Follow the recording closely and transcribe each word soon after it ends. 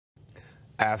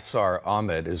Afsar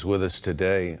Ahmed is with us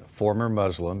today, former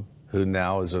Muslim who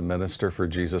now is a minister for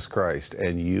Jesus Christ,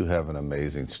 and you have an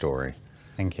amazing story.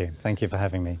 Thank you. Thank you for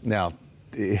having me. Now,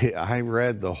 I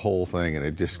read the whole thing and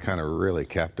it just kind of really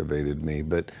captivated me,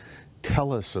 but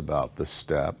tell us about the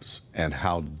steps and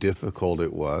how difficult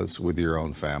it was with your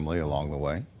own family along the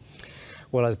way.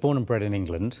 Well, I was born and bred in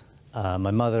England. My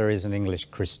mother is an English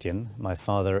Christian. My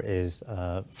father is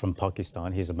from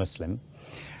Pakistan. He's a Muslim.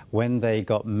 When they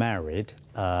got married,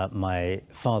 my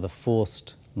father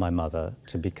forced my mother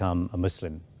to become a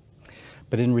Muslim.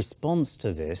 But in response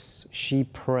to this, she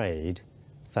prayed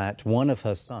that one of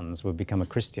her sons would become a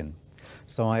Christian.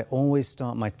 So I always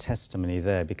start my testimony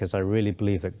there because I really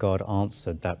believe that God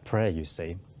answered that prayer, you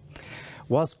see.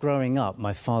 Whilst growing up,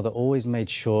 my father always made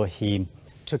sure he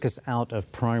took us out of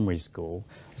primary school,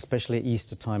 especially at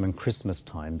Easter time and Christmas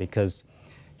time, because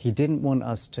he didn't want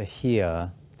us to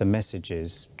hear the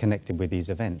messages connected with these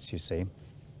events, you see.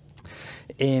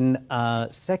 In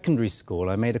secondary school,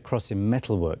 I made a cross in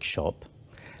metal workshop,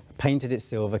 painted it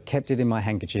silver, kept it in my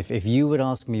handkerchief. If you would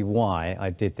ask me why I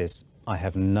did this, I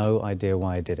have no idea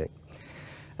why I did it.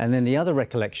 And then the other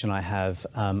recollection I have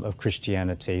of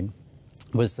Christianity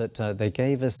was that they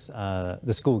gave us,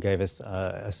 the school gave us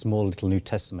a small little New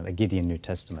Testament, a Gideon New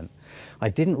Testament. I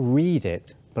didn't read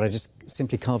it, but I just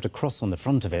simply carved a cross on the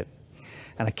front of it,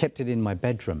 and I kept it in my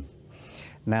bedroom.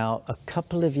 Now, a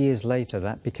couple of years later,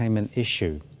 that became an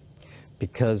issue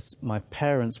because my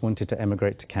parents wanted to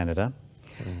emigrate to Canada,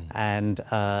 and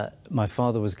my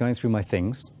father was going through my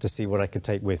things to see what I could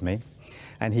take with me,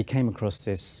 and he came across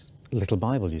this little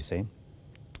Bible, you see,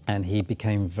 and he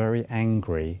became very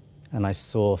angry, and I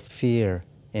saw fear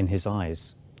in his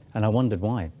eyes, and I wondered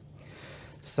why.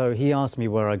 So he asked me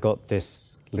where I got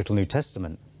this little New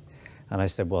Testament, and I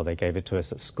said, well, they gave it to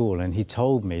us at school, and he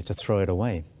told me to throw it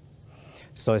away.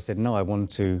 So I said, no, I want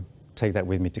to take that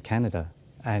with me to Canada.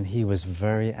 And he was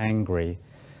very angry,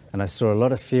 and I saw a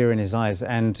lot of fear in his eyes.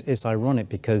 And it's ironic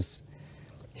because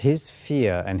his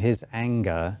fear and his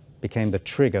anger became the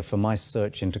trigger for my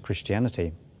search into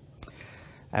Christianity.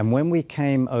 And when we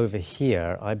came over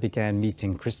here, I began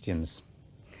meeting Christians.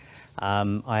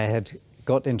 I had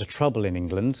got into trouble in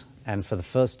England, and for the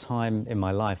first time in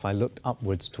my life, I looked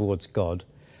upwards towards God,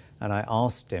 and I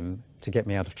asked him to get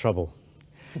me out of trouble.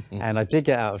 And I did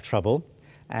get out of trouble,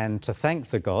 and to thank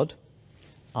the God,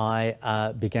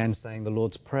 I began saying the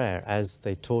Lord's Prayer as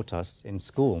they taught us in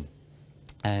school.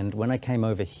 And when I came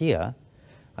over here,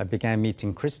 I began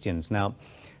meeting Christians. Now,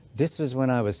 this was when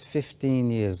I was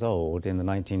 15 years old in the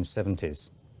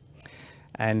 1970s.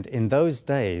 And in those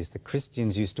days, the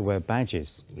Christians used to wear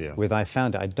badges with I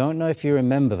found it. I don't know if you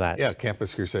remember that. Yeah,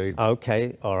 Campus Crusade.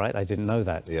 Okay, all right, I didn't know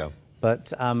that. Yeah.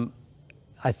 But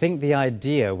I think the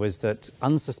idea was that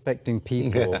unsuspecting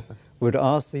people would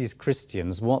ask these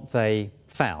Christians what they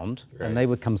found, and they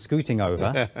would come scooting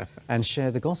over and share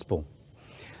the gospel.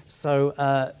 So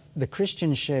the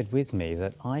Christians shared with me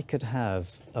that I could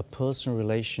have a personal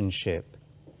relationship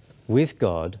with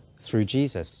God through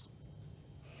Jesus.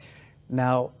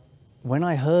 Now, when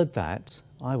I heard that,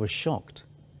 I was shocked,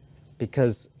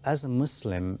 because as a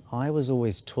Muslim, I was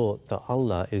always taught that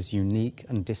Allah is unique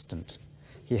and distant.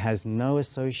 He has no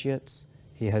associates,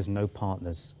 he has no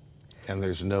partners. And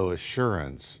there's no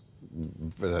assurance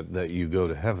that you go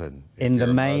to heaven. In the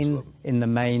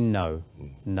main, no.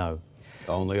 No.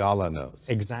 Only Allah knows.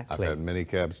 Exactly. I've had many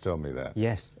cabs tell me that.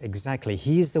 Yes, exactly.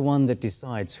 He's the one that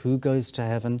decides who goes to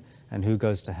heaven and who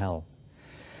goes to hell.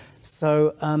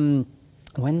 So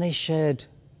when they shared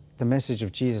the message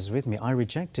of Jesus with me, I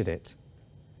rejected it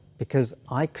because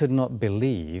I could not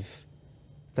believe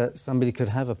that somebody could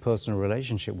have a personal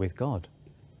relationship with God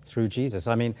through Jesus.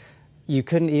 I mean, you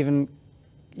couldn't even,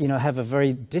 have a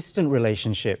very distant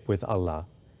relationship with Allah.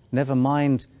 Never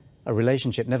mind a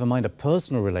relationship, never mind a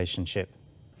personal relationship.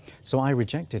 So I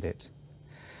rejected it.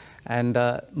 And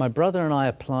my brother and I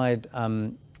applied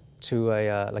to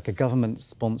a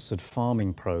government-sponsored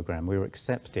farming program. We were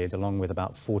accepted along with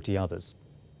about 40 others.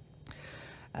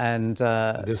 And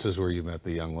this is where you met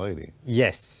the young lady.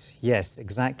 Yes, yes,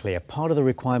 exactly. A part of the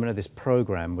requirement of this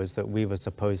program was that we were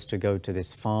supposed to go to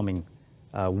this farming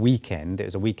weekend. It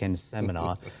was a weekend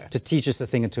seminar to teach us a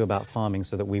thing or two about farming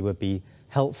so that we would be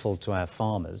helpful to our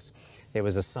farmers. It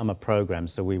was a summer program,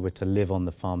 so we were to live on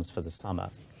the farms for the summer.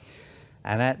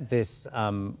 And at this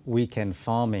weekend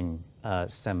farming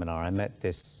seminar, I met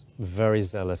this very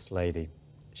zealous lady.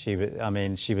 She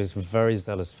was very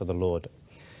zealous for the Lord.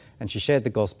 And she shared the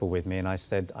gospel with me, and I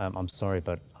said, I'm sorry,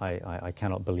 but I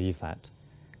cannot believe that.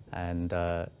 And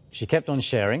she kept on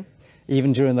sharing,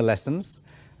 even during the lessons.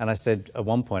 And I said, at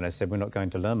one point, I said, we're not going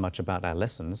to learn much about our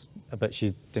lessons, but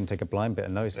she didn't take a blind bit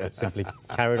of notice, but simply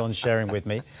carried on sharing with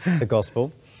me the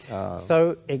gospel.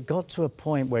 So it got to a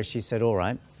point where she said, all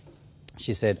right,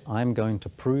 she said, I'm going to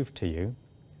prove to you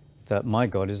that my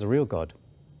God is a real God.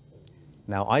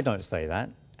 Now, I don't say that,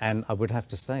 and I would have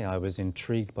to say I was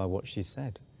intrigued by what she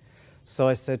said. So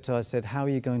I said to her, I said, how are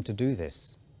you going to do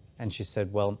this? And she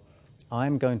said, well,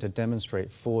 I'm going to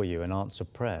demonstrate for you an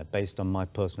answered prayer based on my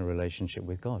personal relationship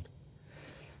with God.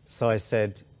 So I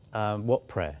said, what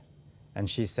prayer? And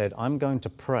she said, I'm going to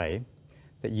pray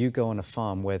that you go on a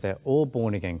farm where they're all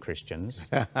born-again Christians.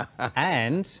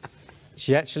 And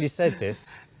she actually said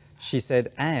this. She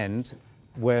said, and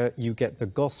where you get the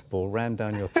gospel rammed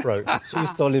down your throat for 2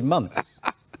 solid months.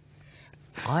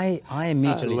 I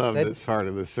immediately said... I love this part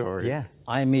of the story. Yeah.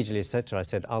 I immediately said to her, I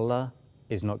said, Allah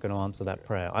is not going to answer that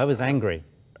prayer. I was angry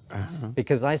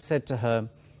because I said to her,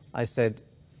 I said,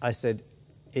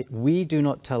 we do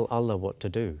not tell Allah what to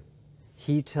do.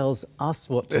 He tells us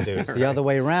what to do. It's the other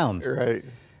way around. Right.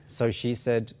 So she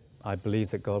said, I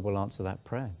believe that God will answer that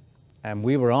prayer. And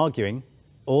we were arguing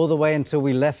all the way until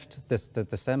we left the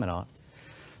seminar.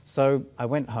 So I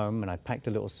went home and I packed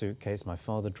a little suitcase. My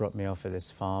father dropped me off at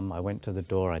this farm. I went to the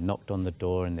door, I knocked on the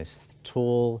door, and this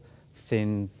tall,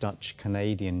 thin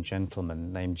Dutch-Canadian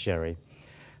gentleman named Jerry,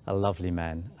 a lovely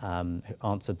man, who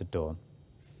answered the door.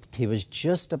 He was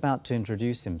just about to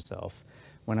introduce himself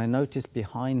when I noticed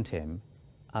behind him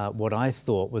what I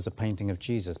thought was a painting of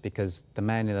Jesus, because the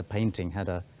man in the painting had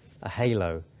a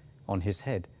halo on his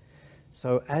head.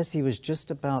 So as he was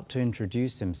just about to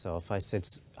introduce himself, I said,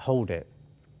 hold it.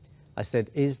 I said,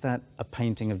 is that a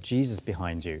painting of Jesus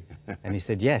behind you? And he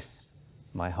said, yes.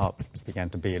 My heart began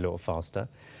to beat a little faster.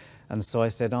 And so I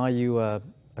said, are you a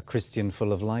Christian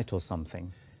full of light or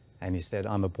something? And he said,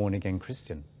 I'm a born-again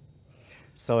Christian.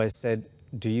 So I said,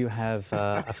 do you have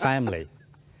a family?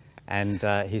 And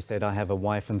he said, I have a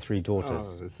wife and 3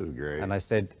 daughters. Oh, this is great. And I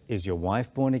said, is your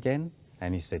wife born again?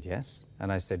 And he said, yes.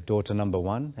 And I said, daughter number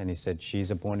 1? And he said,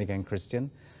 she's a born-again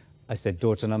Christian. I said,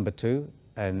 daughter number 2?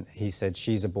 And he said,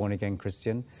 she's a born-again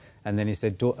Christian. And then he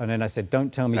said, and then I said,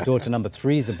 don't tell me daughter number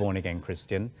 3 is a born-again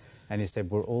Christian. And he said,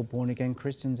 we're all born-again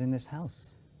Christians in this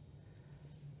house.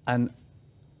 And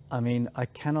I mean, I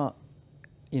cannot,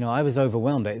 I was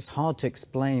overwhelmed. It's hard to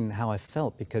explain how I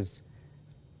felt, because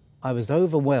I was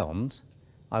overwhelmed,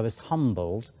 I was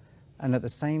humbled, and at the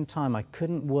same time, I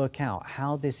couldn't work out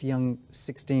how this young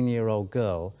 16-year-old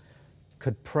girl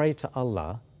could pray to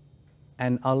Allah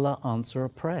and Allah answer a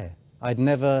prayer. I'd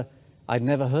never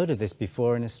heard of this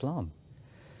before in Islam.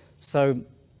 So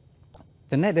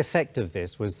the net effect of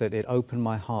this was that it opened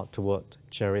my heart to what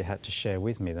Jerry had to share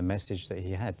with me, the message that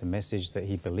he had, the message that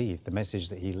he believed, the message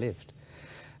that he lived.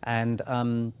 And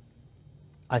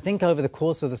I think over the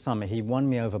course of the summer, he won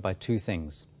me over by 2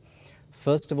 things.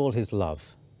 First of all, his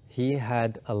love. He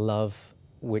had a love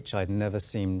which I'd never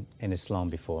seen in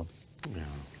Islam before. Yeah.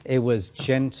 It was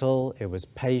gentle, it was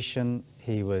patient,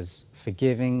 he was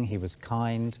forgiving, he was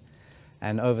kind.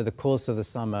 And over the course of the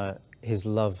summer, his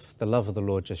love, the love of the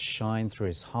Lord, just shined through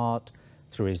his heart,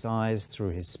 through his eyes,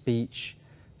 through his speech,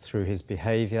 through his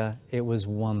behavior. It was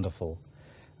wonderful.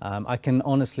 I can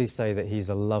honestly say that he's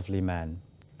a lovely man,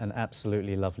 an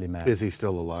absolutely lovely man. Is he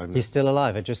still alive now? He's still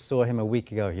alive. I just saw him a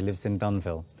week ago. He lives in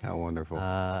Dunville. How wonderful.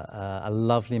 A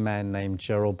lovely man named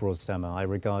Gerald Broadsema. I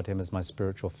regard him as my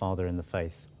spiritual father in the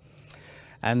faith.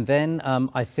 And then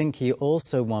I think he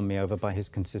also won me over by his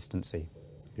consistency.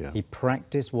 Yeah. He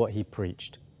practiced what he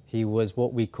preached. He was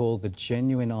what we call the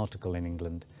genuine article in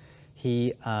England.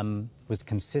 He was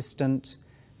consistent.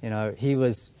 He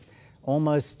was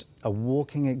almost a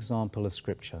walking example of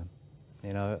Scripture.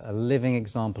 A living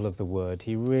example of the Word.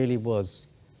 He really was.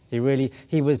 He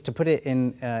was, to put it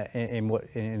in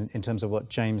terms of what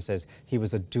James says, he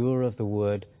was a doer of the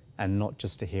Word and not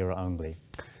just a hearer only.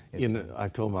 I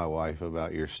told my wife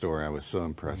about your story. I was so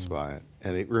impressed by it.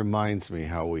 And it reminds me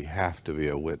how we have to be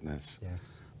a witness.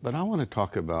 Yes. But I want to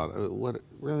talk about what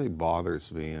really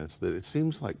bothers me is that it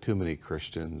seems like too many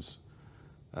Christians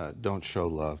don't show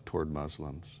love toward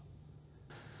Muslims.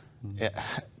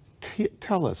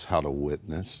 Tell us how to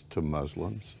witness to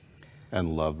Muslims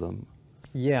and love them.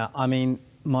 Yeah, I mean,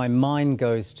 my mind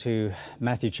goes to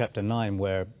Matthew chapter 9,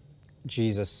 where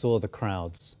Jesus saw the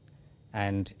crowds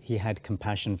and he had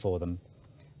compassion for them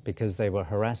because they were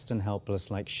harassed and helpless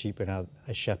like sheep without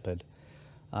a shepherd.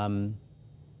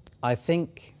 I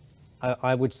think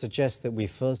I would suggest that we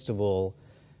first of all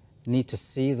need to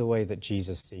see the way that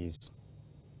Jesus sees,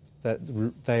 that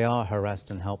they are harassed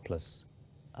and helpless.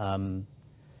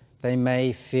 They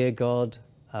may fear God,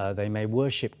 they may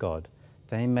worship God,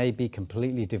 They may be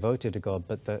completely devoted to God,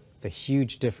 but the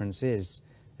huge difference is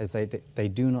they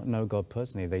do not know God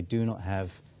personally. They do not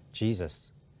have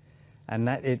Jesus. And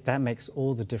that makes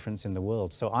all the difference in the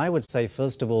world. So I would say,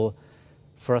 first of all,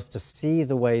 for us to see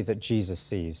the way that Jesus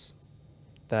sees,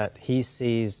 that he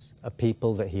sees a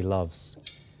people that he loves.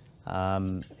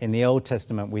 In the Old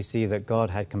Testament, we see that God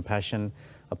had compassion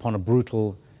upon a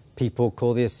brutal people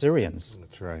called the Assyrians.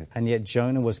 That's right. And yet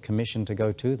Jonah was commissioned to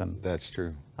go to them. That's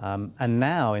true. And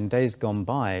now, in days gone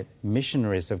by,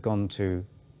 missionaries have gone to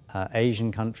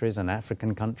Asian countries and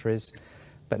African countries,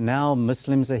 but now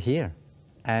Muslims are here,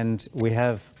 and we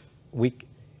have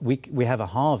a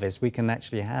harvest. We can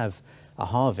actually have a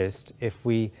harvest if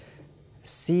we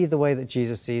see the way that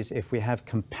Jesus sees, if we have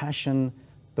compassion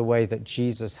the way that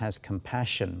Jesus has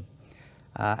compassion,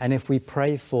 and if we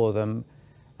pray for them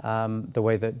the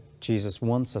way that Jesus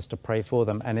wants us to pray for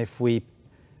them, and if we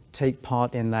take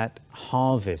part in that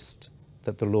harvest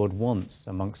that the Lord wants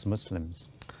amongst Muslims.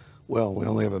 Well, we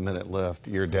only have a minute left.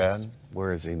 Your dad,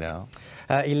 where is he now?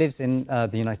 He lives in the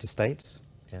United States.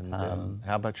 And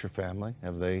how about your family?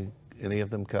 Have any of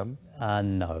them come?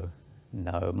 No.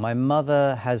 My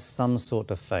mother has some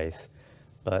sort of faith,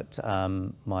 but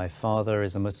my father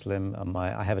is a Muslim. And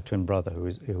I have a twin brother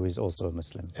who is also a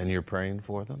Muslim. And you're praying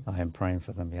for them? I am praying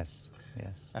for them, yes.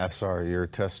 Afsar, your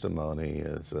testimony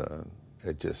is,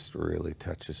 it just really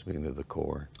touches me to the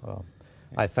core. Well,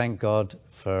 I thank God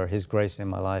for his grace in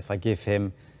my life. I give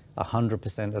him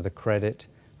 100% of the credit,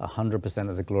 100%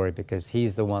 of the glory, because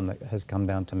he's the one that has come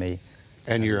down to me.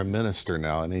 And you're a minister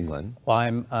now in England.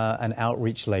 I'm an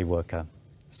outreach lay worker,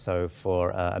 so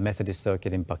for a Methodist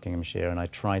circuit in Buckinghamshire, and I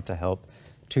try to help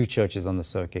 2 churches on the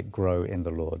circuit grow in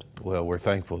the Lord. Well, we're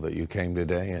thankful that you came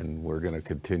today, and we're going to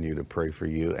continue to pray for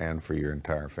you and for your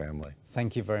entire family.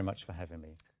 Thank you very much for having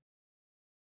me.